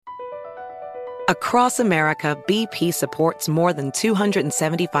Across America, BP supports more than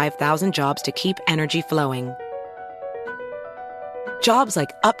 275,000 jobs to keep energy flowing. Jobs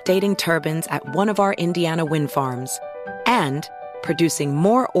like updating turbines at one of our Indiana wind farms and producing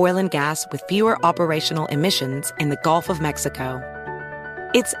more oil and gas with fewer operational emissions in the Gulf of Mexico.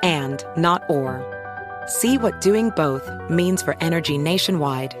 It's and, not or. See what doing both means for energy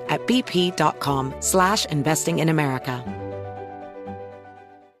nationwide at bp.com/investing in America.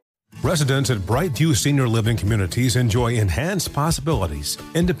 Residents at Brightview Senior Living Communities enjoy enhanced possibilities,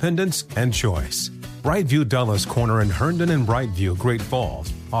 independence, and choice. Brightview Dulles Corner in Herndon and Brightview, Great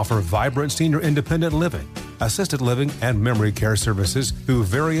Falls, offer vibrant senior independent living, assisted living, and memory care services through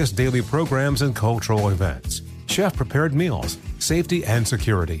various daily programs and cultural events. Chef-prepared meals, safety and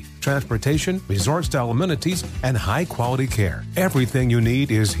security, transportation, resort-style amenities, and high-quality care. Everything you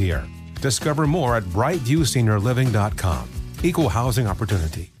need is here. Discover more at brightviewseniorliving.com. Equal housing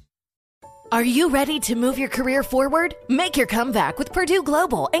opportunity. Are you ready to move your career forward? Make your comeback with Purdue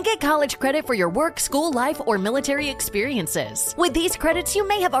Global and get college credit for your work, school life, or military experiences. With these credits, you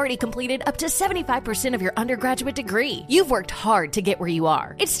may have already completed up to 75% of your undergraduate degree. You've worked hard to get where you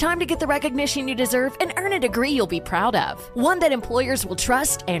are. It's time to get the recognition you deserve and earn a degree you'll be proud of, one that employers will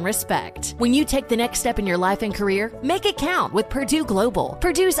trust and respect. When you take the next step in your life and career, make it count with Purdue Global,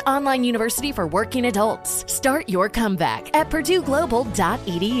 Purdue's online university for working adults. Start your comeback at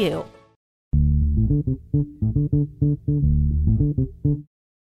purdueglobal.edu.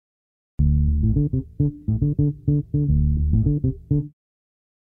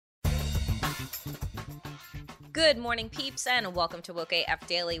 Good morning, peeps, and welcome to Woke AF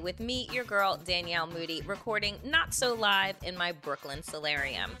Daily with me, your girl, Danielle Moody, recording not so live in my Brooklyn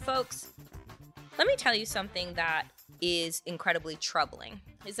solarium. Folks, let me tell you something that is incredibly troubling,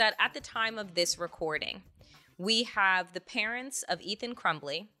 is that at the time of this recording, we have the parents of Ethan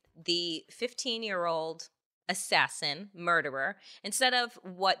Crumbley, the 15-year-old assassin, murderer, instead of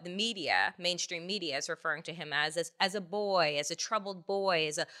what the media, mainstream media, is referring to him as a boy, as a troubled boy,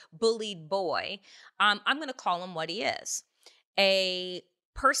 as a bullied boy. I'm going to call him what he is. A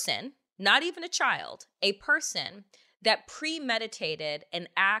person, not even a child, a person that premeditated an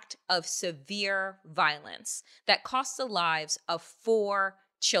act of severe violence that cost the lives of 4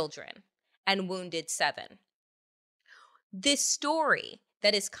 children and wounded 7. This story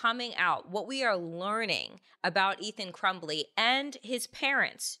that is coming out, what we are learning about Ethan Crumbley and his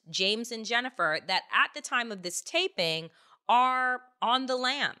parents, James and Jennifer, that at the time of this taping are on the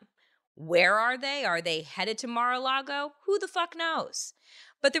lam. Where are they? Are they headed to Mar-a-Lago? Who the fuck knows?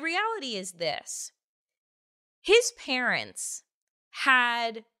 But the reality is this. His parents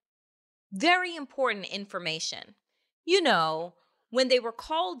had very important information. You know, when they were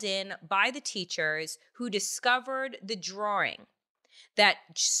called in by the teachers who discovered the drawing that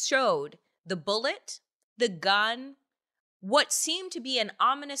showed the bullet, the gun, what seemed to be an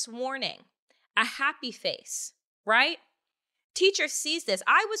ominous warning, a happy face, right? Teacher sees this.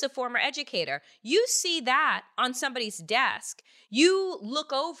 I was a former educator. You see that on somebody's desk. You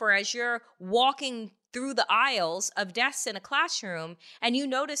look over as you're walking through the aisles of desks in a classroom, and you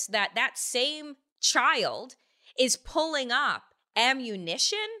notice that that same child is pulling up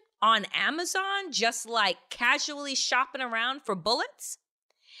ammunition on Amazon, just like casually shopping around for bullets.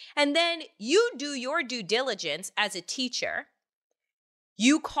 And then you do your due diligence as a teacher.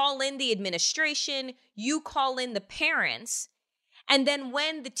 You call in the administration, you call in the parents. And then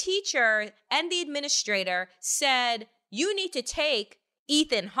when the teacher and the administrator said, you need to take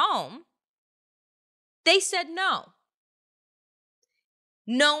Ethan home, they said no.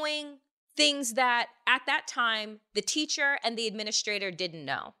 Knowing things that at that time the teacher and the administrator didn't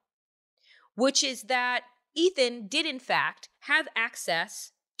know, which is that Ethan did in fact have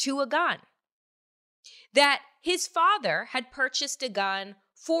access to a gun, that his father had purchased a gun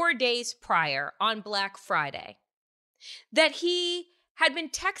 4 days prior on Black Friday, that he had been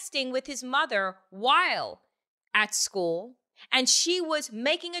texting with his mother while at school, and she was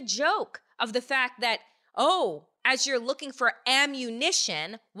making a joke of the fact that, oh, as you're looking for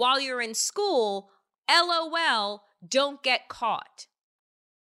ammunition while you're in school, LOL, don't get caught.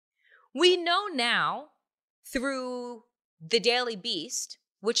 We know now through the Daily Beast,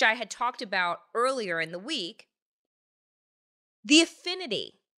 which I had talked about earlier in the week, the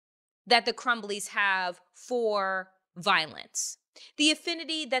affinity that the Crumbleys have for violence, the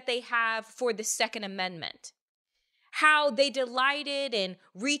affinity that they have for the Second Amendment, how they delighted in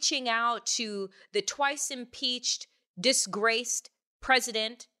reaching out to the twice impeached, disgraced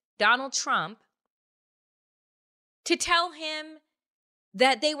President Donald Trump to tell him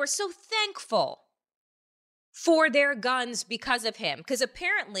that they were so thankful for their guns because of him. Because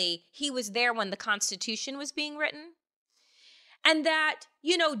apparently he was there when the Constitution was being written. And that,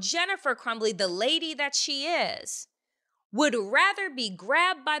 Jennifer Crumbley, the lady that she is, would rather be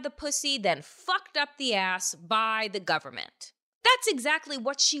grabbed by the pussy than fucked up the ass by the government. That's exactly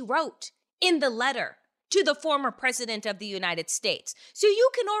what she wrote in the letter to the former president of the United States. So you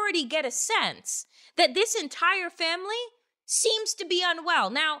can already get a sense that this entire family seems to be unwell.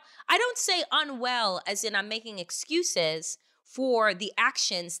 Now, I don't say unwell as in I'm making excuses for the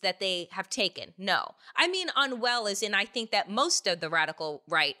actions that they have taken. No, I mean unwell as in I think that most of the radical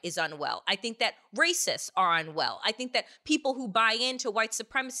right is unwell. I think that racists are unwell. I think that people who buy into white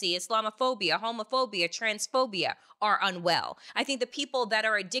supremacy, Islamophobia, homophobia, transphobia are unwell. I think the people that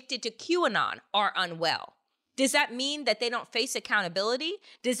are addicted to QAnon are unwell. Does that mean that they don't face accountability?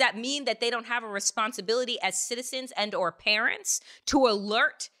 Does that mean that they don't have a responsibility as citizens and or parents to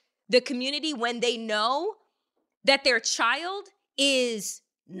alert the community when they know that their child is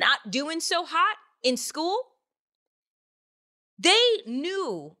not doing so hot in school? They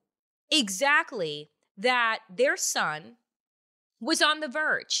knew exactly that their son was on the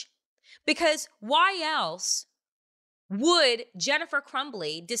verge, because why else would Jennifer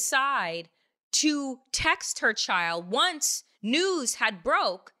Crumbley decide to text her child once news had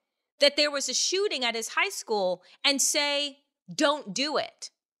broke that there was a shooting at his high school and say, don't do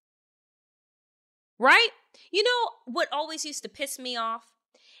it? Right? You know what always used to piss me off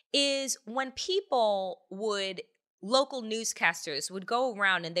is when local newscasters would go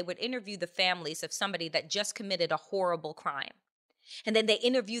around and they would interview the families of somebody that just committed a horrible crime. And then they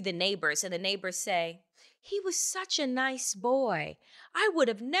interview the neighbors, and the neighbors say, he was such a nice boy. I would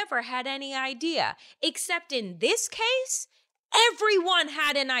have never had any idea. Except in this case, everyone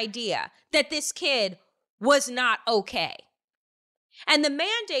had an idea that this kid was not okay. And the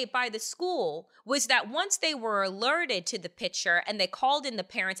mandate by the school was that once they were alerted to the picture and they called in the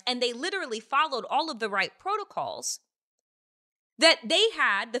parents and they literally followed all of the right protocols, that they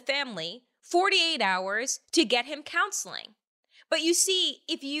had, the family, 48 hours to get him counseling. But you see,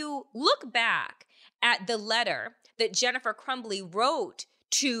 if you look back at the letter that Jennifer Crumbley wrote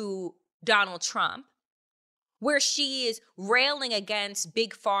to Donald Trump, where she is railing against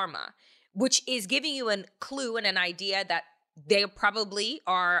Big Pharma, which is giving you a clue and an idea that they probably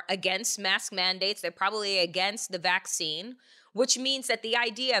are against mask mandates. They're probably against the vaccine, which means that the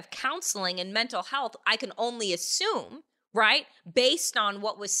idea of counseling and mental health, I can only assume, right, based on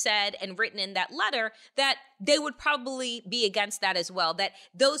what was said and written in that letter, that they would probably be against that as well, that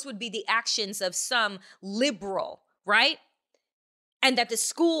those would be the actions of some liberal, right? And that the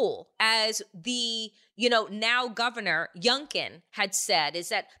school, as the, now Governor Youngkin had said, is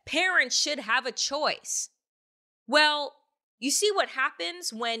that parents should have a choice. Well, you see what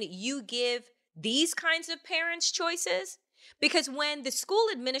happens when you give these kinds of parents choices? Because when the school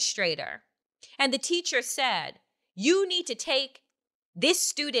administrator and the teacher said, you need to take this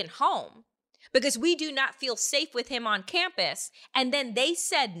student home because we do not feel safe with him on campus, and then they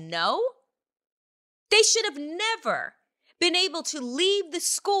said no, they should have never been able to leave the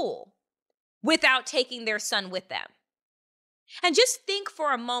school without taking their son with them. And just think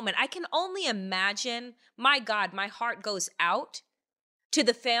for a moment, I can only imagine, my God, my heart goes out to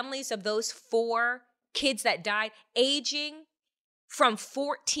the families of those 4 kids that died, aging from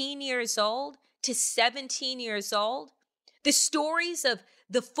 14 years old to 17 years old. The stories of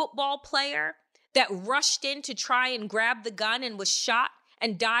the football player that rushed in to try and grab the gun and was shot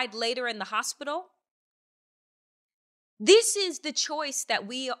and died later in the hospital. This is the choice that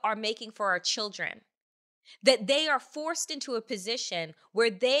we are making for our children. That they are forced into a position where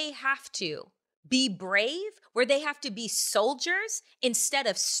they have to be brave, where they have to be soldiers instead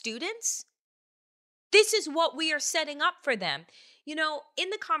of students. This is what we are setting up for them. In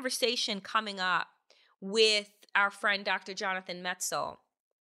the conversation coming up with our friend, Dr. Jonathan Metzl,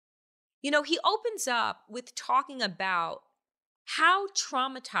 he opens up with talking about how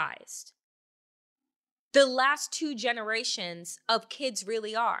traumatized the last 2 generations of kids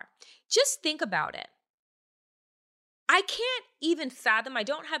really are. Just think about it. I can't even fathom, I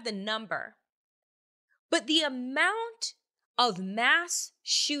don't have the number, but the amount of mass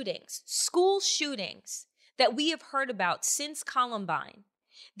shootings, school shootings that we have heard about since Columbine,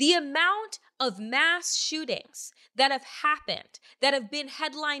 the amount of mass shootings that have happened, that have been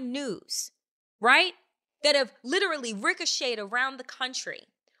headline news, right? That have literally ricocheted around the country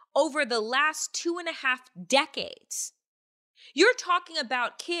over the last 2.5 decades. You're talking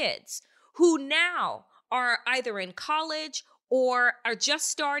about kids who now are either in college or are just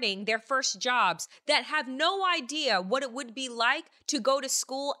starting their first jobs that have no idea what it would be like to go to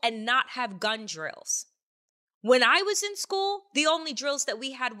school and not have gun drills. When I was in school, the only drills that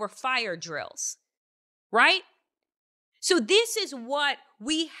we had were fire drills, right? So this is what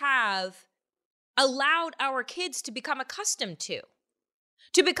we have allowed our kids to become accustomed to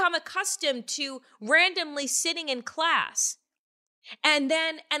become accustomed to randomly sitting in class and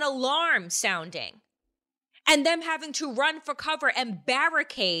then an alarm sounding and them having to run for cover and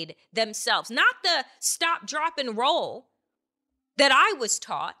barricade themselves. Not the stop, drop, and roll that I was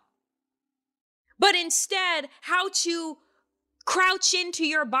taught, but instead how to crouch into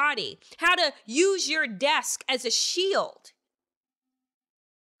your body, how to use your desk as a shield.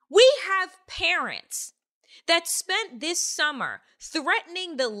 We have parents that spent this summer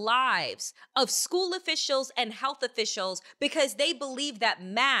threatening the lives of school officials and health officials because they believe that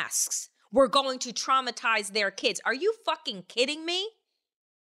masks were going to traumatize their kids. Are you fucking kidding me?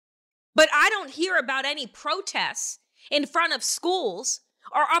 But I don't hear about any protests in front of schools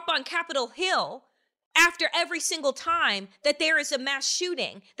or up on Capitol Hill after every single time that there is a mass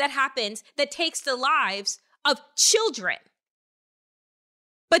shooting that happens that takes the lives of children.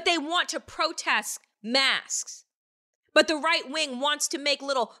 But they want to protest masks. But the right wing wants to make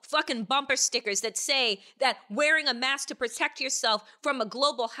little fucking bumper stickers that say that wearing a mask to protect yourself from a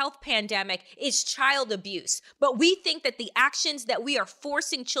global health pandemic is child abuse. But we think that the actions that we are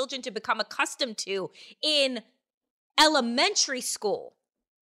forcing children to become accustomed to in elementary school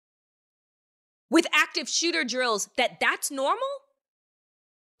with active shooter drills, that's normal?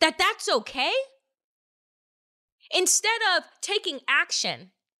 That's okay? Instead of taking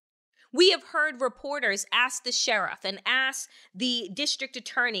action, we have heard reporters ask the sheriff and ask the district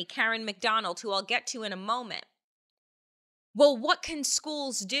attorney, Karen McDonald, who I'll get to in a moment, well, what can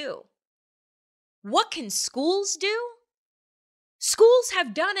schools do? What can schools do? Schools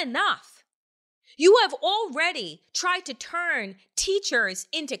have done enough. You have already tried to turn teachers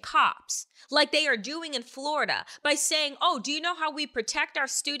into cops, like they are doing in Florida, by saying, oh, do you know how we protect our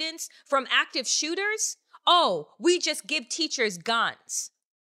students from active shooters? Oh, we just give teachers guns.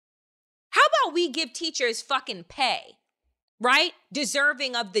 How about we give teachers fucking pay, right?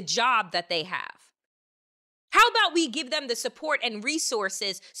 Deserving of the job that they have. How about we give them the support and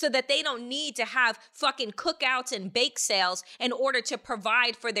resources so that they don't need to have fucking cookouts and bake sales in order to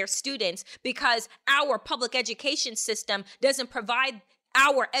provide for their students, because our public education system doesn't provide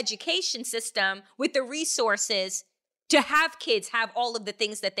our education system with the resources to have kids have all of the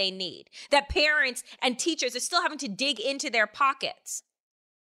things that they need, that parents and teachers are still having to dig into their pockets.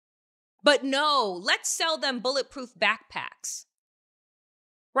 But no, let's sell them bulletproof backpacks,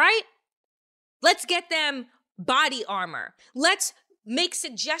 right? Let's get them body armor. Let's make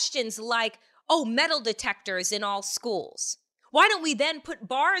suggestions like, oh, metal detectors in all schools. Why don't we then put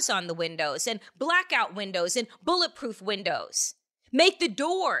bars on the windows and blackout windows and bulletproof windows? Make the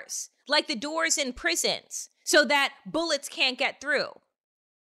doors like the doors in prisons so that bullets can't get through.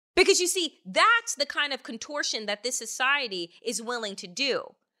 Because you see, that's the kind of contortion that this society is willing to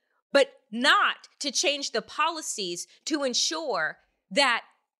do, but not to change the policies to ensure that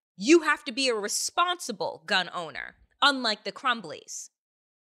you have to be a responsible gun owner, unlike the Crumblies.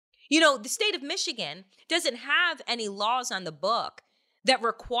 You know, the state of Michigan doesn't have any laws on the book that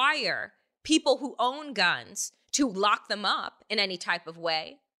require people who own guns to lock them up in any type of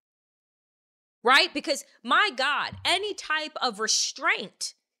way, right? Because, my God, any type of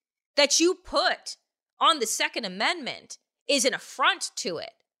restraint that you put on the Second Amendment is an affront to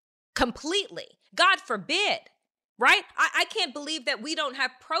it. Completely. God forbid, right? I can't believe that we don't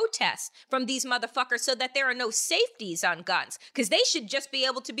have protests from these motherfuckers so that there are no safeties on guns, because they should just be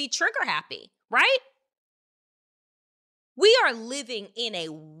able to be trigger happy, right? We are living in a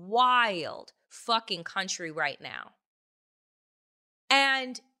wild fucking country right now.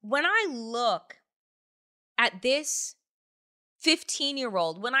 And when I look at this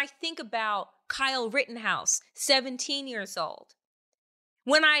 15-year-old, when I think about Kyle Rittenhouse, 17 years old,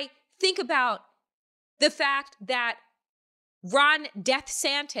 when I think about the fact that Ron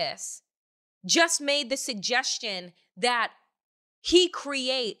DeSantis just made the suggestion that he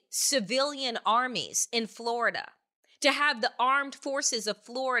create civilian armies in Florida, to have the armed forces of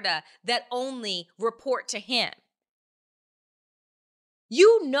Florida that only report to him.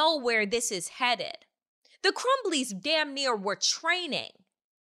 You know where this is headed. The Crumblies damn near were training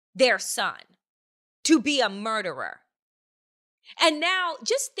their son to be a murderer. And now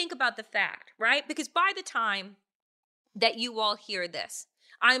just think about the fact, right? Because by the time that you all hear this,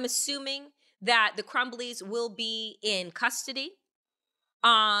 I'm assuming that the Crumblies will be in custody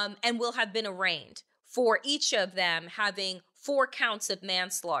and will have been arraigned for each of them having 4 counts of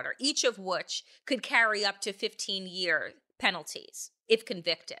manslaughter, each of which could carry up to 15-year penalties if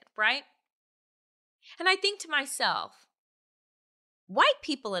convicted, right? And I think to myself, white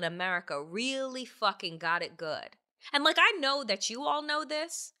people in America really fucking got it good. And like, I know that you all know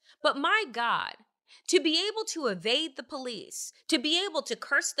this, but my God, to be able to evade the police, to be able to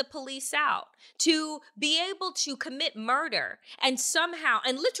curse the police out, to be able to commit murder and somehow,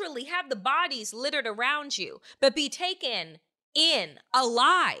 and literally have the bodies littered around you, but be taken in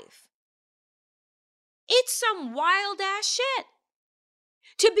alive. It's some wild ass shit.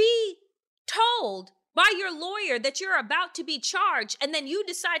 To be told by your lawyer that you're about to be charged and then you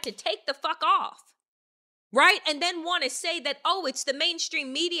decide to take the fuck off. Right? And then want to say that, oh, it's the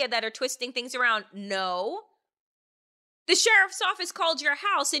mainstream media that are twisting things around. No. The sheriff's office called your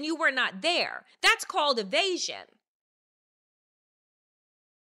house and you were not there. That's called evasion.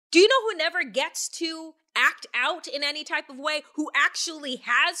 Do you know who never gets to act out in any type of way? Who actually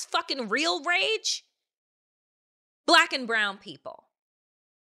has fucking real rage? Black and brown people.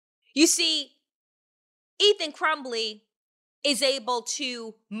 You see, Ethan Crumbley is able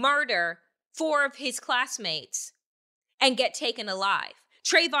to murder 4 of his classmates and get taken alive.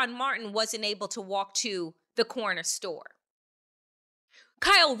 Trayvon Martin wasn't able to walk to the corner store.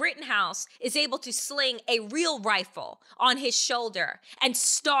 Kyle Rittenhouse is able to sling a real rifle on his shoulder and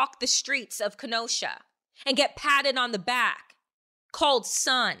stalk the streets of Kenosha and get patted on the back, called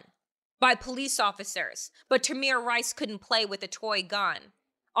son by police officers. But Tamir Rice couldn't play with a toy gun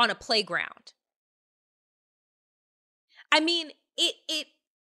on a playground. I mean,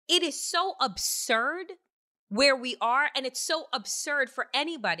 it is so absurd where we are, and it's so absurd for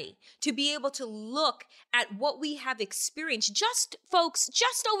anybody to be able to look at what we have experienced just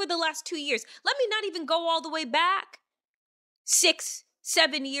over the last 2 years. Let me not even go all the way back 6,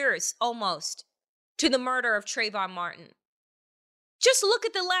 7 years almost to the murder of Trayvon Martin. Just look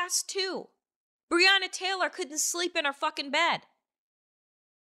at the last 2. Breonna Taylor couldn't sleep in her fucking bed.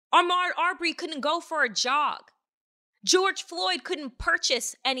 Ahmaud Arbery couldn't go for a jog. George Floyd couldn't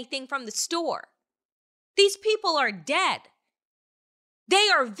purchase anything from the store. These people are dead. They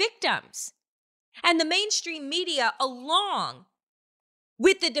are victims. And the mainstream media, along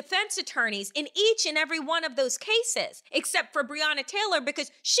with the defense attorneys in each and every one of those cases, except for Breonna Taylor,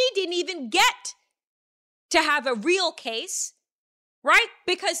 because she didn't even get to have a real case, right?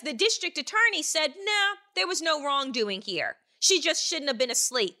 Because the district attorney said, nah, there was no wrongdoing here. She just shouldn't have been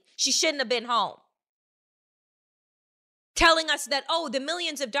asleep. She shouldn't have been home. Telling us that, oh, the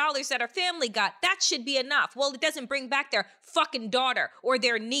millions of dollars that our family got, that should be enough. Well, it doesn't bring back their fucking daughter or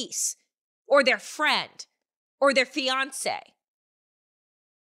their niece or their friend or their fiance.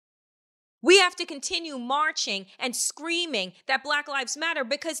 We have to continue marching and screaming that Black Lives Matter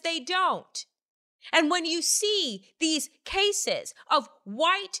because they don't. And when you see these cases of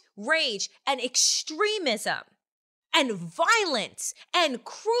white rage and extremism and violence and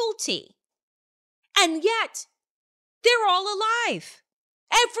cruelty, and yet they're all alive.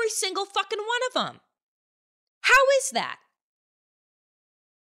 Every single fucking one of them. How is that?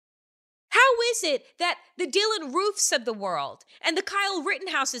 How is it that the Dylan Roofs of the world and the Kyle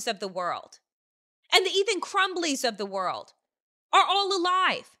Rittenhouses of the world and the Ethan Crumbleys of the world are all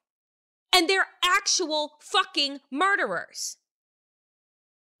alive and they're actual fucking murderers?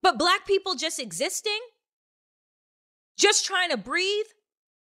 But Black people just existing? Just trying to breathe?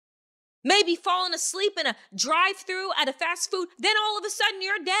 Maybe falling asleep in a drive-thru at a fast food, then all of a sudden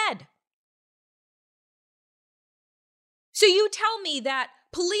you're dead. So you tell me that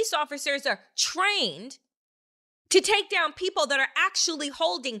police officers are trained to take down people that are actually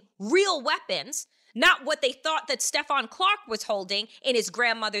holding real weapons, not what they thought that Stephon Clark was holding in his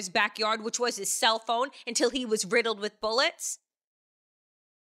grandmother's backyard, which was his cell phone until he was riddled with bullets.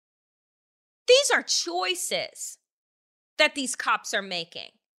 These are choices that these cops are making,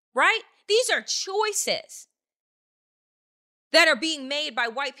 right? These are choices that are being made by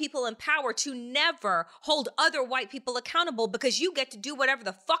white people in power to never hold other white people accountable because you get to do whatever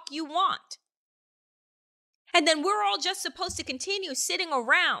the fuck you want. And then we're all just supposed to continue sitting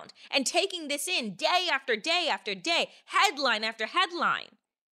around and taking this in day after day after day, headline after headline,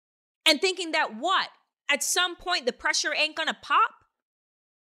 and thinking that what? At some point the pressure ain't gonna pop?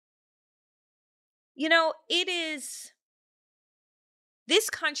 You know, this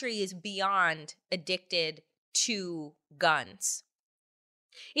country is beyond addicted to guns.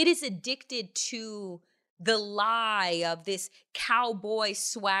 It is addicted to the lie of this cowboy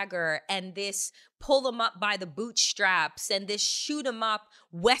swagger and this pull them up by the bootstraps and this shoot 'em up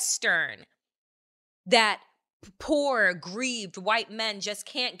Western that poor, grieved white men just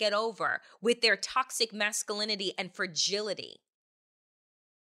can't get over with their toxic masculinity and fragility.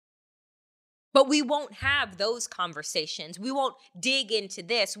 But we won't have those conversations. We won't dig into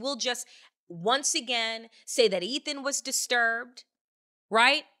this. We'll just once again say that Ethan was disturbed,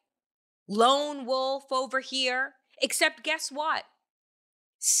 right? Lone wolf over here. Except guess what?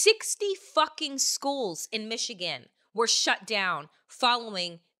 60 fucking schools in Michigan were shut down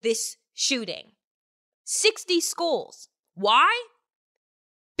following this shooting. 60 schools. Why?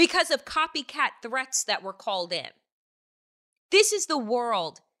 Because of copycat threats that were called in. This is the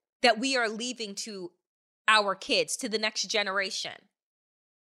world that we are leaving to our kids, to the next generation.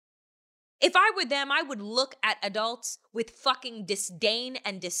 If I were them, I would look at adults with fucking disdain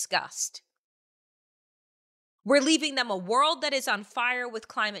and disgust. We're leaving them a world that is on fire with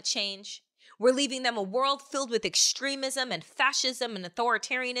climate change. We're leaving them a world filled with extremism and fascism and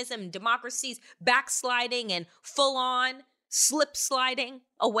authoritarianism and democracies backsliding and full-on slip sliding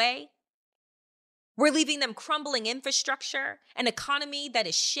away. We're leaving them crumbling infrastructure, an economy that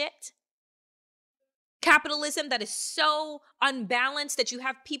is shit. Capitalism that is so unbalanced that you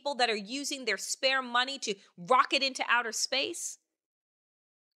have people that are using their spare money to rocket into outer space,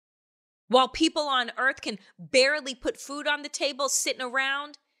 while people on Earth can barely put food on the table, sitting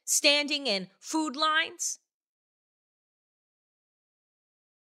around, standing in food lines.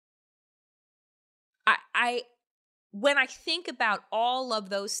 When I think about all of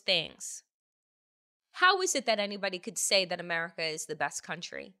those things, how is it that anybody could say that America is the best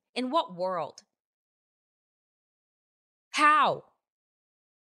country? In what world? How?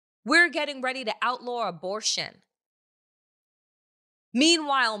 We're getting ready to outlaw abortion.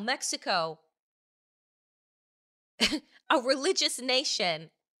 Meanwhile, Mexico, a religious nation,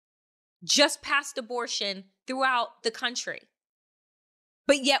 just passed abortion throughout the country.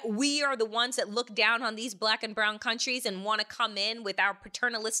 But yet we are the ones that look down on these black and brown countries and want to come in with our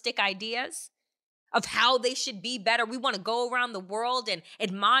paternalistic ideas of how they should be better. We want to go around the world and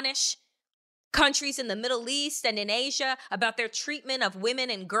admonish countries in the Middle East and in Asia about their treatment of women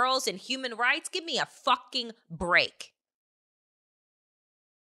and girls and human rights. Give me a fucking break.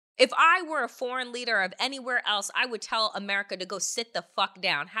 If I were a foreign leader of anywhere else, I would tell America to go sit the fuck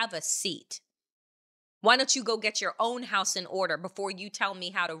down, have a seat. Why don't you go get your own house in order before you tell me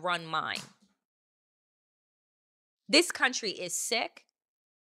how to run mine? This country is sick,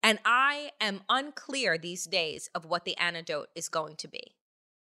 and I am unclear these days of what the antidote is going to be.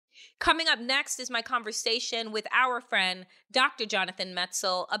 Coming up next is my conversation with our friend, Dr. Jonathan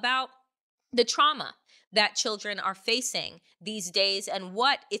Metzl, about the trauma that children are facing these days and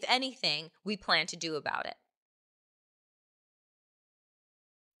what, if anything, we plan to do about it.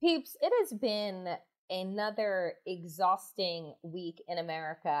 Peeps, it has been another exhausting week in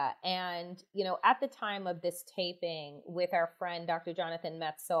America. And, at the time of this taping with our friend, Dr. Jonathan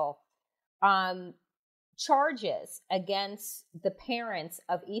Metzl, charges against the parents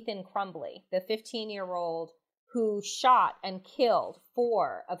of Ethan Crumbley, the 15-year-old who shot and killed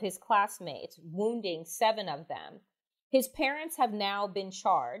 4 of his classmates, wounding 7 of them. His parents have now been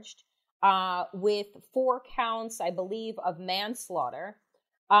charged with 4 counts, I believe, of manslaughter.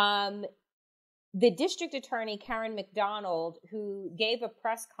 The district attorney, Karen McDonald, who gave a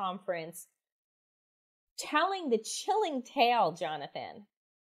press conference telling the chilling tale, Jonathan,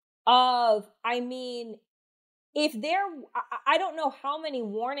 of, if I don't know how many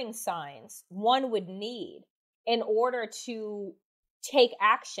warning signs one would need in order to take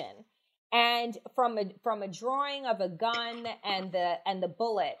action. And from a drawing of a gun and the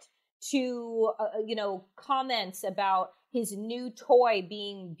bullet to comments about his new toy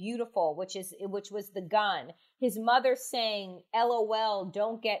being beautiful, which was the gun. His mother saying, "LOL,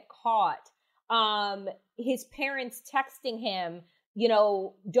 don't get caught." His parents texting him,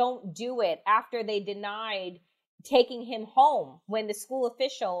 "Don't do it," after they denied taking him home when the school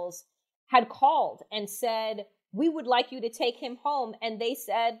officials had called and said, "We would like you to take him home," and they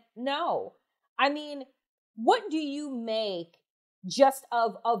said no. What do you make just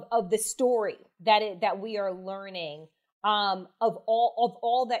of the story that we are learning of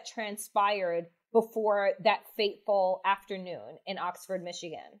all that transpired before that fateful afternoon in Oxford,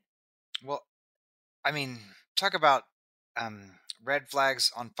 Michigan? Well, talk about red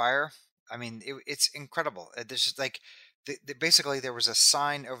flags on fire. It's incredible. There's just like, basically there was a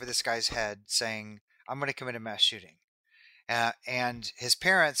sign over this guy's head saying, "I'm going to commit a mass shooting." And his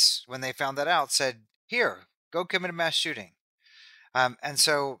parents, when they found that out, said, "Here, go commit a mass shooting." And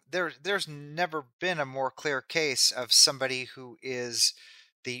so there's never been a more clear case of somebody who is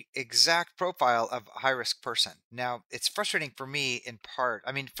the exact profile of a high-risk person. Now, it's frustrating for me in part.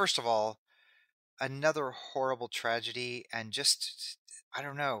 First of all, another horrible tragedy, and just, I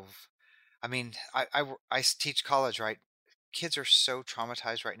don't know. I teach college, right? Kids are so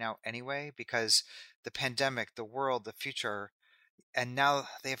traumatized right now anyway, because the pandemic, the world, the future, and now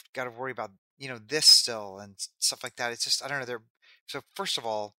they have got to worry about, this still and stuff like that. It's just, I don't know. So first of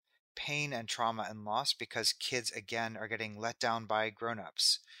all, pain and trauma and loss because kids again are getting let down by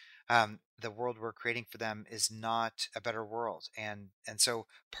grown-ups. The world we're creating for them is not a better world, and so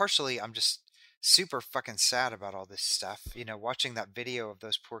partially I'm just super fucking sad about all this stuff. Watching that video of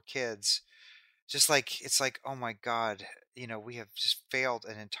those poor kids, just like it's like, oh my god, we have just failed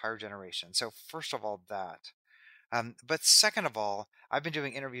an entire generation. So first of all, that. But second of all, I've been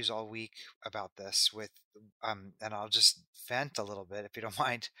doing interviews all week about this and I'll just vent a little bit if you don't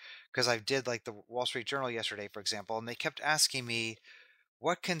mind, because I did like the Wall Street Journal yesterday, for example, and they kept asking me,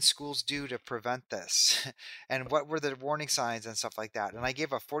 what can schools do to prevent this? And what were the warning signs and stuff like that? And I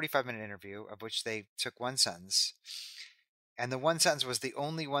gave a 45-minute interview of which they took one sentence. And the one sentence was the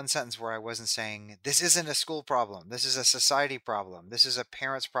only one sentence where I wasn't saying, this isn't a school problem. This is a society problem. This is a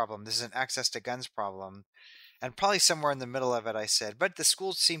parent's problem. This is an access to guns problem. And probably somewhere in the middle of it, I said, but the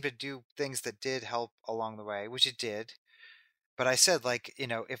schools seem to do things that did help along the way, which it did. But I said, like,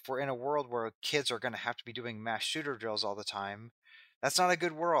 if we're in a world where kids are going to have to be doing mass shooter drills all the time, that's not a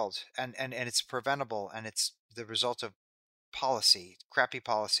good world. And it's preventable, and it's the result of policy, crappy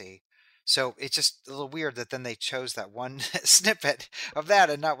policy. So it's just a little weird that then they chose that one snippet of that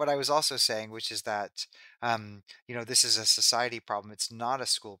and not what I was also saying, which is that, this is a society problem. It's not a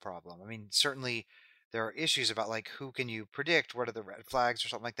school problem. I mean, certainly there are issues about like who can you predict, what are the red flags or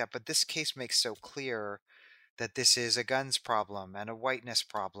something like that. But this case makes so clear that this is a guns problem and a whiteness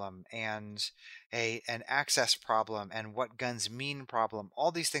problem and an access problem and what guns mean problem.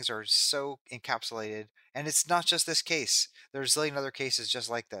 All these things are so encapsulated, and it's not just this case. There's a zillion other cases just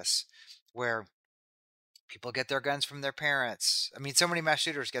like this where people get their guns from their parents. I mean, so many mass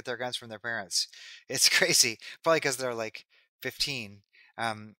shooters get their guns from their parents. It's crazy, probably because they're like 15.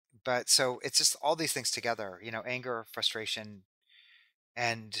 But so it's just all these things together, anger, frustration,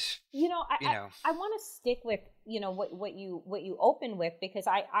 and I want to stick with what you open with, because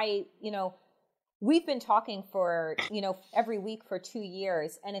I we've been talking for every week for 2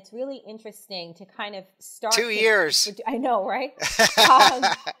 years, and it's really interesting to kind of start 2 years. I know, right?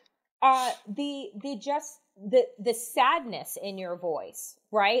 The sadness in your voice,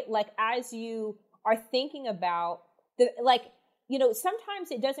 right? Like as you are thinking about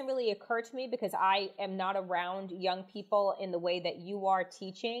sometimes it doesn't really occur to me because I am not around young people in the way that you are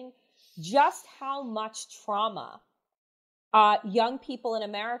teaching, just how much trauma young people in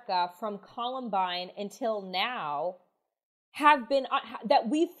America from Columbine until now have been, that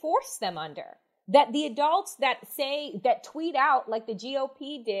we forced them under. That the adults that tweet out like the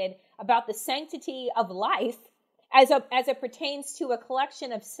GOP did about the sanctity of life as it pertains to a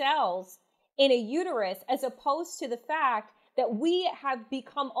collection of cells in a uterus, as opposed to the fact that we have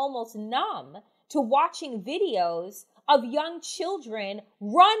become almost numb to watching videos of young children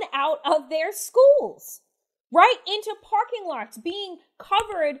run out of their schools, right into parking lots, being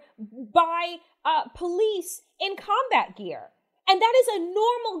covered by police in combat gear. And that is a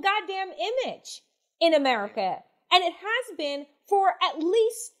normal goddamn image in America. And it has been for at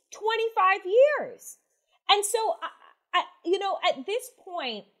least 25 years. And so, at this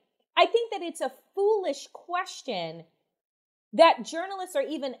point, I think that it's a foolish question that journalists are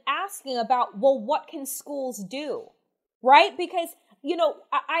even asking about, well, what can schools do, right? Because,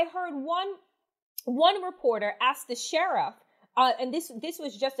 I heard one reporter ask the sheriff, and this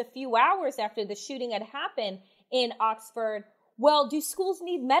was just a few hours after the shooting had happened in Oxford, well, do schools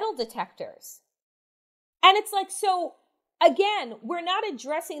need metal detectors? And it's like, so again, we're not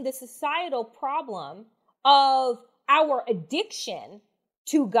addressing the societal problem of our addiction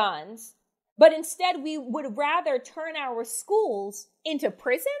to guns, but instead we would rather turn our schools into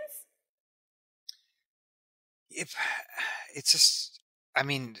prisons? It's just,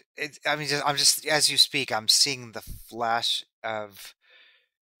 I'm just, as you speak, I'm seeing the flash of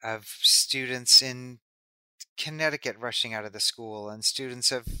students in Connecticut rushing out of the school, and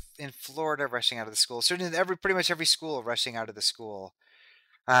students in Florida rushing out of the school, students in pretty much every school rushing out of the school.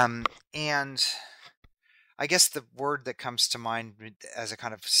 And I guess the word that comes to mind as a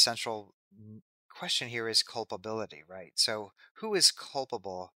kind of central question here is culpability, right? So who is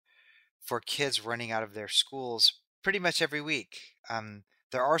culpable for kids running out of their schools pretty much every week?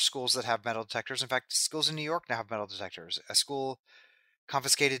 There are schools that have metal detectors. In fact, schools in New York now have metal detectors. A school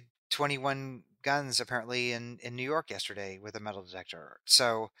confiscated 21 guns apparently in New York yesterday with a metal detector.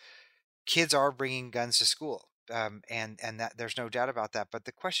 So kids are bringing guns to school. And that there's no doubt about that. But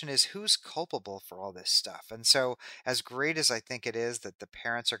the question is, who's culpable for all this stuff? And so as great as I think it is that the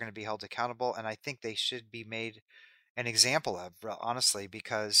parents are going to be held accountable, and I think they should be made an example of, honestly,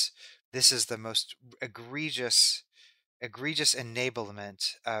 because this is the most egregious egregious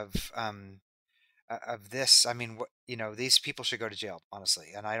enablement of this. I mean, these people should go to jail,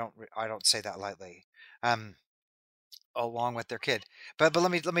 honestly, and I don't say that lightly. Um, Along with their kid. But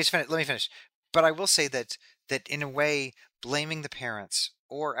let me finish. But I will say that in a way, blaming the parents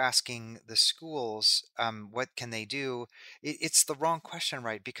or asking the schools what can they do, it's the wrong question,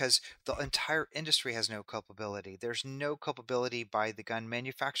 right? Because the entire industry has no culpability. There's no culpability by the gun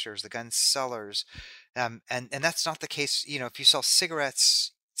manufacturers, the gun sellers, and that's not the case. If you sell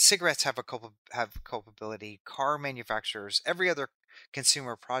cigarettes, cigarettes have culpability. Car manufacturers, every other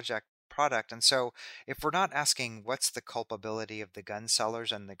consumer product. And so if we're not asking what's the culpability of the gun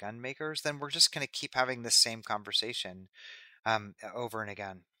sellers and the gun makers, then we're just going to keep having the same conversation over and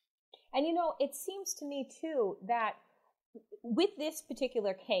again. And it seems to me too that with this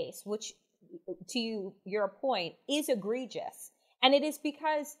particular case, which to your point is egregious, and it is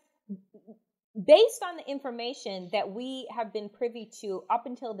because based on the information that we have been privy to up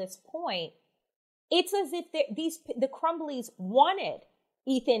until this point, it's as if the Crumblies wanted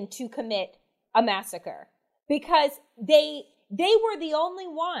Ethan to commit a massacre because they were the only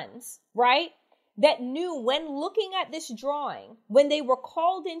ones, right, that knew when looking at this drawing, when they were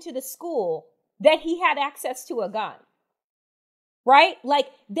called into the school, that he had access to a gun, right? Like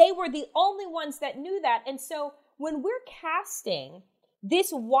they were the only ones that knew that. And so when we're casting this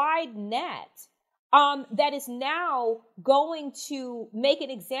wide net that is now going to make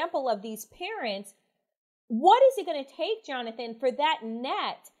an example of these parents, what is it going to take, Jonathan, for that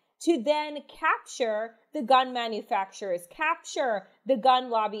net to then capture the gun manufacturers, capture the gun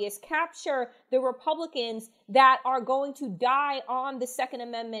lobbyists, capture the Republicans that are going to die on the Second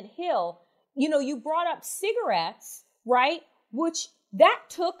Amendment hill? You brought up cigarettes, right? Which that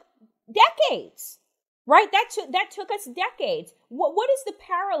took decades, right? That took us decades. What is the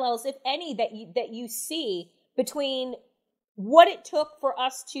parallels, if any, that you see between what it took for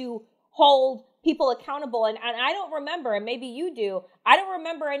us to hold people accountable? And I don't remember, and maybe you do, I don't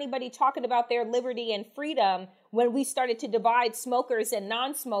remember anybody talking about their liberty and freedom when we started to divide smokers and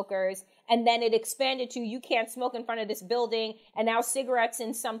non-smokers, and then it expanded to you can't smoke in front of this building, and now cigarettes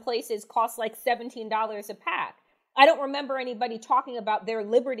in some places cost like $17 a pack. I don't remember anybody talking about their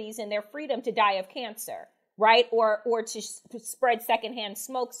liberties and their freedom to die of cancer, right? Or to spread secondhand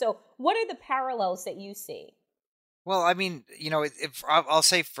smoke. So what are the parallels that you see? Well, I mean, if I'll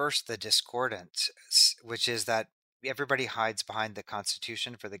say first the discordant, which is that everybody hides behind the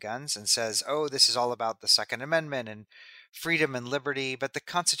Constitution for the guns and says, "Oh, this is all about the Second Amendment and freedom and liberty," but the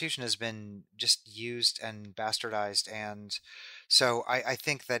Constitution has been just used and bastardized, and so I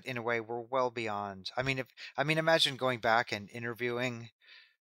think that in a way we're well beyond. Imagine going back and interviewing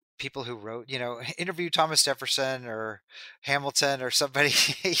people who wrote, interview Thomas Jefferson or Hamilton or somebody,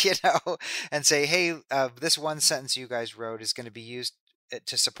 and say, hey, this one sentence you guys wrote is going to be used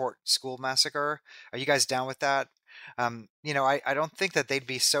to support school massacre. Are you guys down with that? I don't think that they'd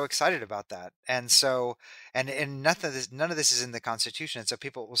be so excited about that. And so, and none of this is in the Constitution. And so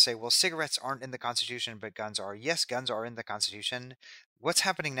people will say, well, cigarettes aren't in the Constitution, but guns are. Yes, guns are in the Constitution. What's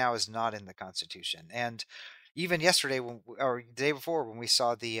happening now is not in the Constitution. And even yesterday, or the day before, when we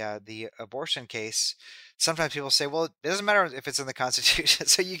saw the abortion case, sometimes people say, "Well, it doesn't matter if it's in the Constitution."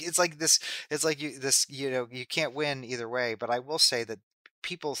 So it's like this. It's like you can't win either way. But I will say that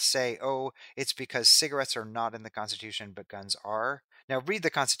people say, "Oh, it's because cigarettes are not in the Constitution, but guns are." Now, read the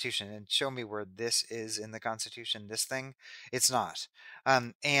Constitution and show me where this is in the Constitution. This thing, it's not.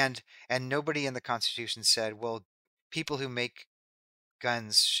 And nobody in the Constitution said, "Well, people who make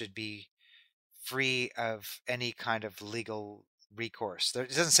guns should be free of any kind of legal recourse." It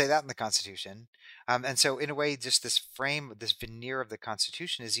doesn't say that in the Constitution. And so in a way, just this veneer of the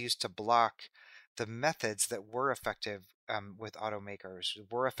Constitution is used to block the methods that were effective with automakers,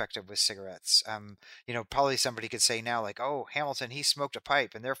 were effective with cigarettes. Probably somebody could say now, like, oh, Hamilton, he smoked a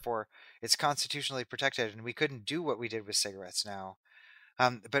pipe, and therefore it's constitutionally protected, and we couldn't do what we did with cigarettes now.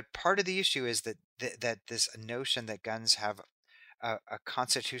 But part of the issue is that this notion that guns have a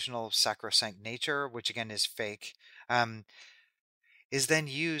constitutional sacrosanct nature, which again is fake, is then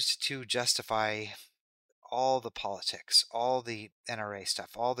used to justify all the politics, all the NRA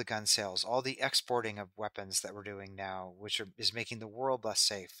stuff, all the gun sales, all the exporting of weapons that we're doing now, is making the world less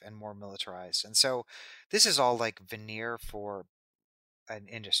safe and more militarized. And so this is all like veneer for an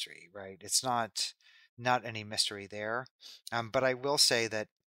industry, right? It's not any mystery there. But I will say that,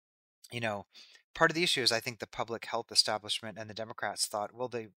 part of the issue is I think the public health establishment and the Democrats thought, well,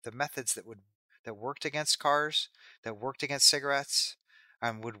 the methods that worked against cars, that worked against cigarettes,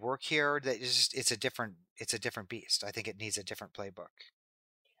 would work here. It's a different beast. I think it needs a different playbook.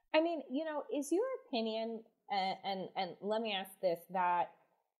 I mean, is your opinion, and let me ask this, that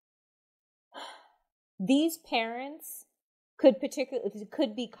these parents could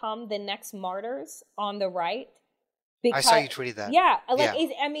become the next martyrs on the right. I saw you tweeted that. Yeah, like Yeah.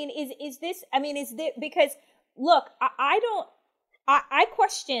 is this? I mean, is this because look, I don't. I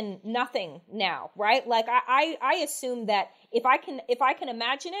question nothing now, right? Like I assume that if I can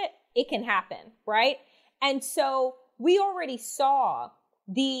imagine it, it can happen, right? And so we already saw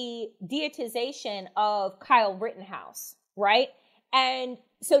the deitization of Kyle Rittenhouse, right? And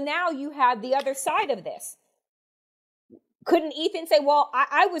so now you have the other side of this. Couldn't Ethan say, well,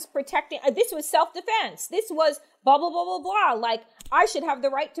 I was protecting, this was self-defense. This was blah, blah, blah, blah, blah. Like, I should have the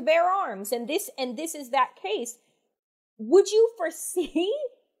right to bear arms. And this is that case. Would you foresee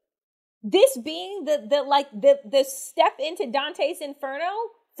this being the step into Dante's Inferno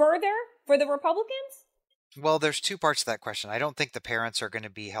further for the Republicans? Well, there's two parts to that question. I don't think the parents are going to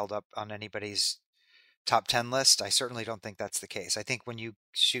be held up on anybody's top 10 list. I certainly don't think that's the case. I think when you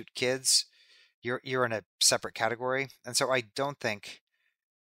shoot kids, you're in a separate category. And so I don't think,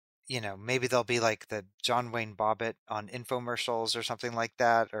 maybe they'll be like the John Wayne Bobbitt on infomercials or something like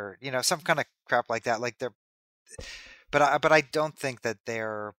that, or, some kind of crap like that. Like but I don't think that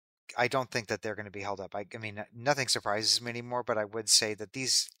they're going to be held up. I mean, nothing surprises me anymore, but I would say that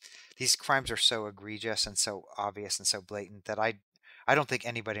these crimes are so egregious and so obvious and so blatant that I don't think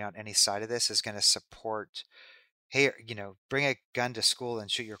anybody on any side of this is going to support, hey, bring a gun to school and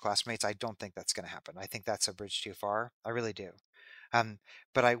shoot your classmates. I don't think that's going to happen. I think that's a bridge too far. I really do.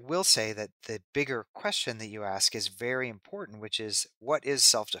 But I will say that the bigger question that you ask is very important, which is, what is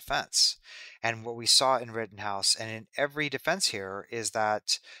self-defense? And what we saw in Rittenhouse and in every defense here is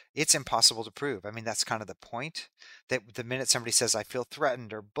that it's impossible to prove. I mean, that's kind of the point, that the minute somebody says, I feel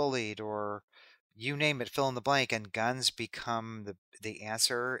threatened or bullied or you name it, fill in the blank, and guns become the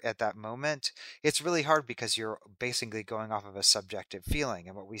answer at that moment, it's really hard because you're basically going off of a subjective feeling.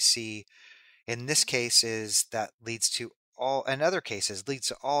 And what we see in this case is that in other cases leads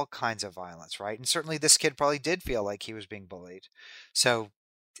to all kinds of violence, right? And certainly this kid probably did feel like he was being bullied. So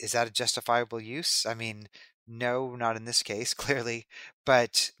is that a justifiable use? I mean, no, not in this case, clearly,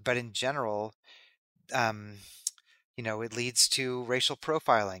 but in general, it leads to racial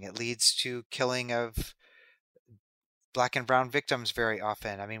profiling. It leads to killing of Black and brown victims very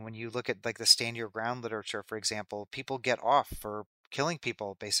often. I mean, when you look at like the stand your ground literature, for example, people get off for killing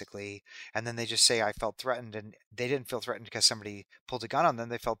people basically, and then they just say, I felt threatened, and they didn't feel threatened because somebody pulled a gun on them.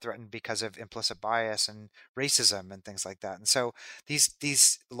 They felt threatened because of implicit bias and racism and things like that. And so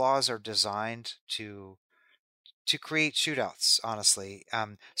these laws are designed to create shootouts, honestly.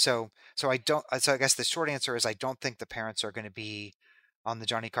 So I guess the short answer is I don't think the parents are going to be on the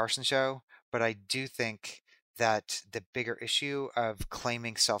Johnny Carson show, but I do think that the bigger issue of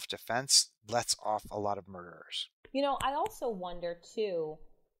claiming self-defense lets off a lot of murderers. I also wonder too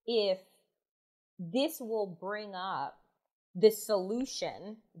if this will bring up the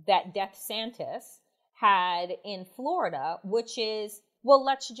solution that DeSantis had in Florida, which is, well,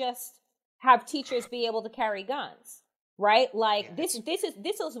 let's just have teachers be able to carry guns, right? Like this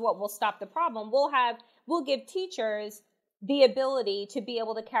is what will stop the problem. We'll give teachers the ability to be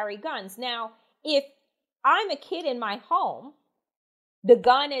able to carry guns. Now, if I'm a kid in my home, the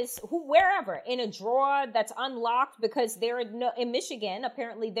gun is wherever in a drawer that's unlocked because in Michigan,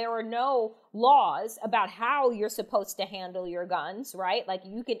 apparently there are no laws about how you're supposed to handle your guns, right? Like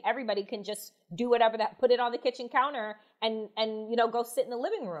everybody can just do whatever, put it on the kitchen counter and go sit in the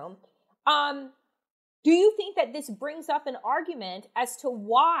living room. Do you think that this brings up an argument as to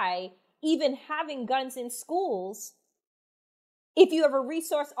why even having guns in schools, if you have a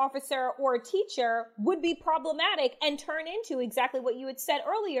resource officer or a teacher, would be problematic and turn into exactly what you had said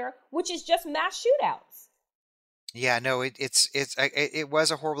earlier, which is just mass shootouts? Yeah, no, it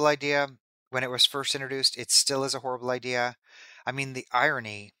was a horrible idea when it was first introduced. It still is a horrible idea. I mean, the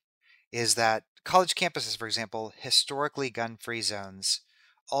irony is that college campuses, for example, historically gun-free zones,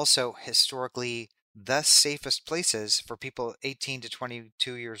 also historically the safest places for people 18 to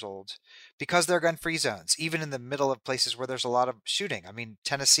 22 years old because they're gun-free zones, even in the middle of places where there's a lot of shooting. I mean,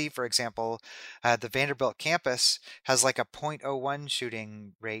 Tennessee, for example, the Vanderbilt campus has like a 0.01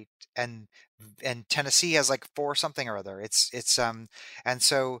 shooting rate, and Tennessee has like 4 something or other. And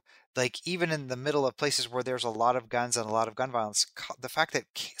so like even in the middle of places where there's a lot of guns and a lot of gun violence, the fact that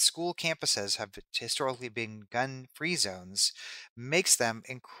school campuses have historically been gun-free zones makes them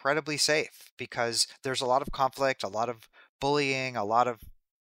incredibly safe because there's a lot of conflict, a lot of bullying, a lot of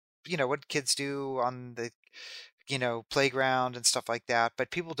what kids do on the playground and stuff like that,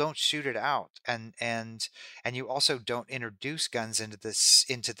 but people don't shoot it out. And you also don't introduce guns into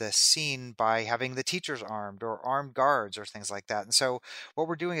the scene by having the teachers armed or armed guards or things like that. And so what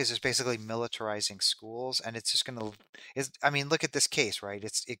we're doing is just basically militarizing schools, and it's just going to is I mean, look at this case, right?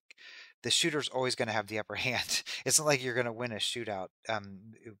 The shooter's always going to have the upper hand. It's not like you're going to win a shootout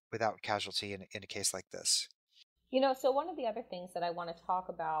without casualty in a case like this. So one of the other things that I want to talk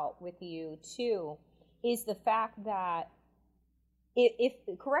about with you too is the fact that if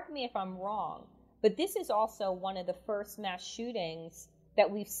correct me if I'm wrong, but this is also one of the first mass shootings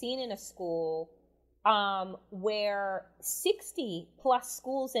that we've seen in a school where 60 plus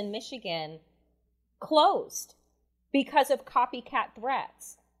schools in Michigan closed because of copycat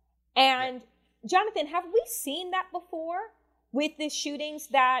threats. And Jonathan, have we seen that before with the shootings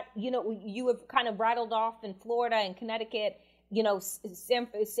that, you have kind of rattled off in Florida and Connecticut,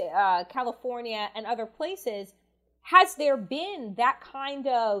 California and other places? Has there been that kind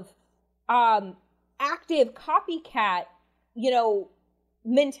of active copycat,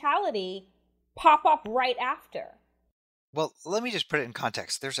 mentality pop up right after? Well, let me just put it in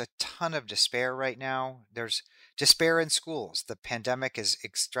context. There's a ton of despair right now. There's despair in schools. The pandemic is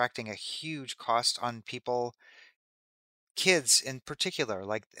extracting a huge cost on people, kids in particular.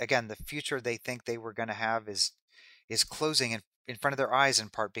 Like, again, the future they think they were going to have is closing in front of their eyes, in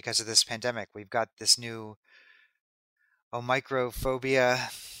part because of this pandemic. We've got this new microphobia,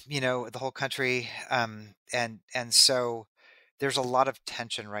 the whole country. And so there's a lot of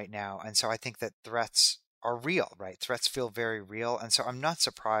tension right now. And so I think that threats are real, right? Threats feel very real. And so I'm not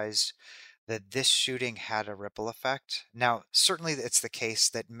surprised that this shooting had a ripple effect. Now, certainly it's the case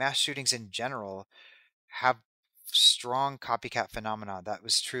that mass shootings in general have strong copycat phenomena. That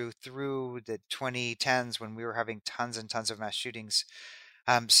was true through the 2010s when we were having tons and tons of mass shootings.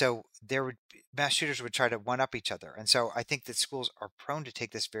 So mass shooters would try to one up each other. And so I think that schools are prone to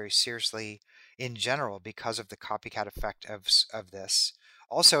take this very seriously in general because of the copycat effect of this.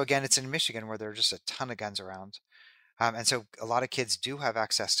 Also, again, it's in Michigan where there are just a ton of guns around. And so a lot of kids do have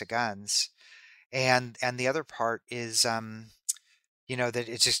access to guns. And the other part is, that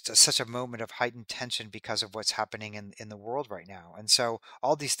it's just such a moment of heightened tension because of what's happening in the world right now. And so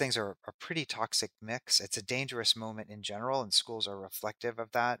all these things are a pretty toxic mix. It's a dangerous moment in general, and schools are reflective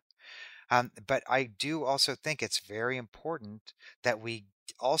of that. But I do also think it's very important that we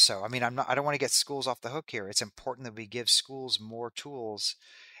also, I don't want to get schools off the hook here. It's important that we give schools more tools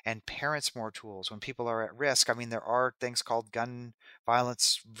and parents more tools when people are at risk. There are things called gun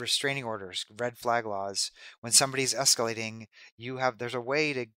violence restraining orders, red flag laws. When somebody's escalating, there's a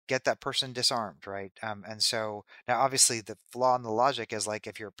way to get that person disarmed, right? And so now obviously the flaw in the logic is, like,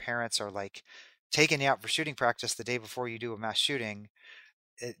 if your parents are like taking you out for shooting practice the day before you do a mass shooting,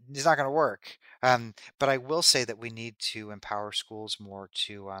 it's not going to work. But I will say that we need to empower schools more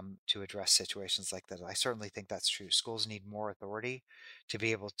to address situations like that. I certainly think that's true. Schools need more authority to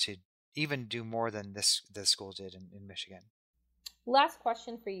be able to even do more than the school did in Michigan. Last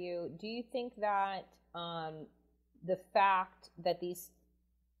question for you. Do you think that the fact that these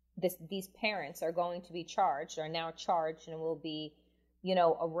parents are going to be are now charged and will be,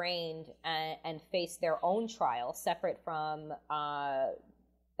 arraigned and face their own trial separate from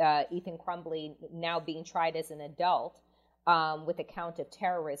Ethan Crumbley now being tried as an adult with a count of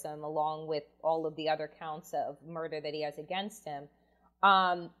terrorism along with all of the other counts of murder that he has against him,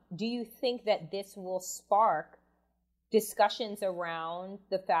 do you think that this will spark discussions around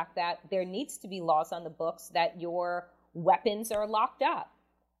the fact that there needs to be laws on the books that your weapons are locked up?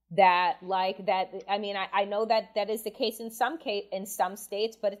 I know that is the case in some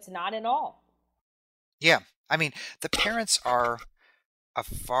states, but it's not in all. Yeah. The parents are a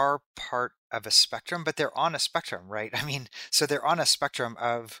far part of a spectrum, but they're on a spectrum, right? So they're on a spectrum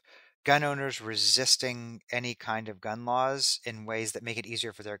of gun owners resisting any kind of gun laws in ways that make it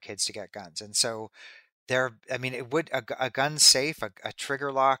easier for their kids to get guns. And so a gun safe, a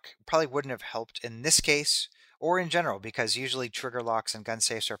trigger lock probably wouldn't have helped in this case or in general, because usually trigger locks and gun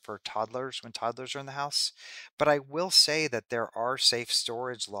safes are for toddlers when toddlers are in the house. But I will say that there are safe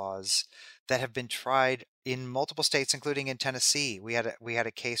storage laws that have been tried in multiple states, including in Tennessee. We had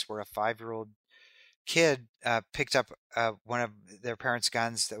a case where a 5-year-old kid picked up one of their parents'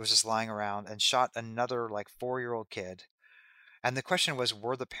 guns that was just lying around and shot another 4-year-old kid. And the question was,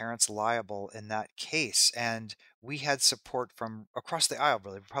 were the parents liable in that case? And we had support from across the aisle,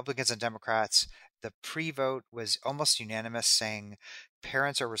 really, Republicans and Democrats. The pre-vote was almost unanimous, saying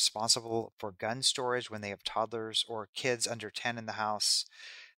parents are responsible for gun storage when they have toddlers or kids under 10 in the house.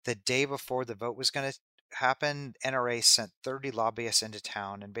 The day before the vote was going to happened, NRA sent 30 lobbyists into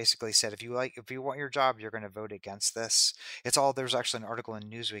town and basically said, if you want your job, you're going to vote against this. There's actually an article in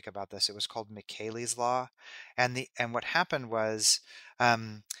Newsweek about this. It was called McKaylee's Law. And what happened was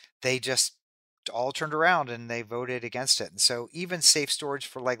they just all turned around and they voted against it. And so even safe storage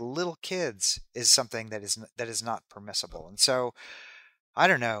for like little kids is something that is not permissible. And so I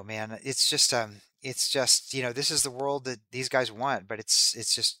don't know, man. It's just this is the world that these guys want, but it's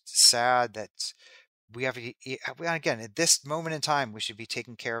just sad that we have to, again, at this moment in time, we should be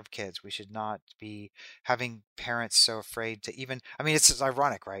taking care of kids. We should not be having parents so afraid to even, it's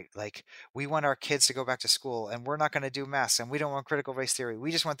ironic, right? Like, we want our kids to go back to school and we're not going to do masks and we don't want critical race theory.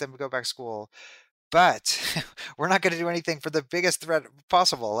 We just want them to go back to school, but we're not going to do anything for the biggest threat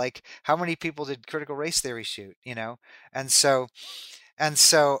possible. Like, how many people did critical race theory shoot, And so it's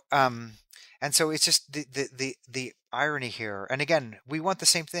just the irony here. And again, we want the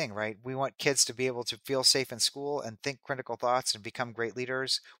same thing, right? We want kids to be able to feel safe in school and think critical thoughts and become great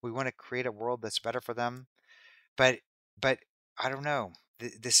leaders. We want to create a world that's better for them. But I don't know.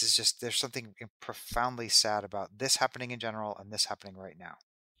 This is just, there's something profoundly sad about this happening in general and this happening right now.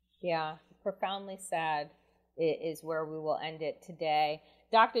 Yeah, profoundly sad is where we will end it today.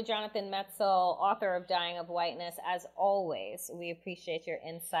 Dr. Jonathan Metzl, author of Dying of Whiteness, as always, we appreciate your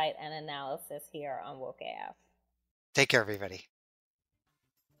insight and analysis here on Woke AF. Take care, everybody.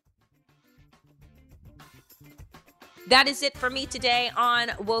 That is it for me today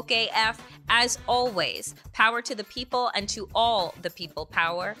on Woke AF. As always, power to the people and to all the people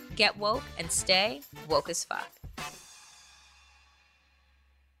power. Get woke and stay woke as fuck.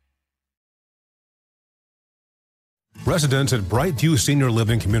 Residents at Brightview Senior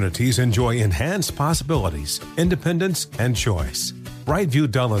Living Communities enjoy enhanced possibilities, independence, and choice.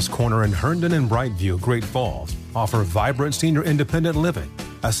 Brightview Dulles Corner in Herndon and Brightview, Great Falls, offer vibrant senior independent living,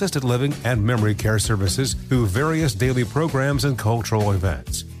 assisted living, and memory care services through various daily programs and cultural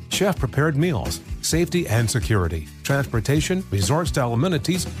events. Chef-prepared meals, safety and security, transportation, resort-style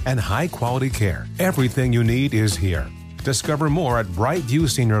amenities, and high-quality care. Everything you need is here. Discover more at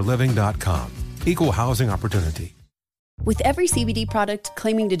brightviewseniorliving.com. Equal housing opportunity. With every CBD product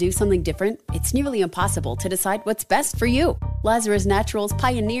claiming to do something different, it's nearly impossible to decide what's best for you. Lazarus Naturals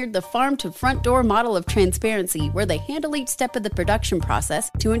pioneered the farm-to-front-door model of transparency, where they handle each step of the production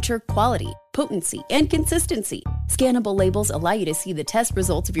process to ensure quality, potency, and consistency. Scannable labels allow you to see the test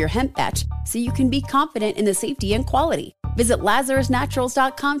results of your hemp batch, so you can be confident in the safety and quality. Visit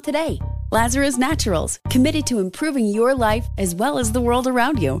LazarusNaturals.com today. Lazarus Naturals, committed to improving your life as well as the world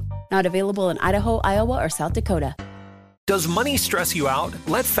around you. Not available in Idaho, Iowa, or South Dakota. Does money stress you out?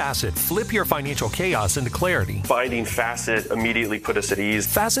 Let Facet flip your financial chaos into clarity. Finding Facet immediately put us at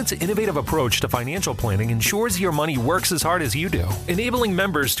ease. Facet's innovative approach to financial planning ensures your money works as hard as you do, enabling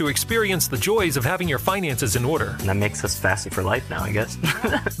members to experience the joys of having your finances in order. And that makes us Facet for life now, I guess.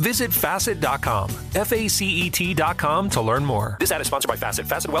 Visit Facet.com, FACET.com to learn more. This ad is sponsored by Facet.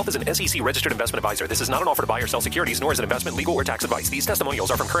 Facet Wealth is an SEC registered investment advisor. This is not an offer to buy or sell securities, nor is it investment, legal, or tax advice. These testimonials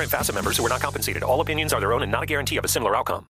are from current Facet members who are not compensated. All opinions are their own and not a guarantee of a similar outcome.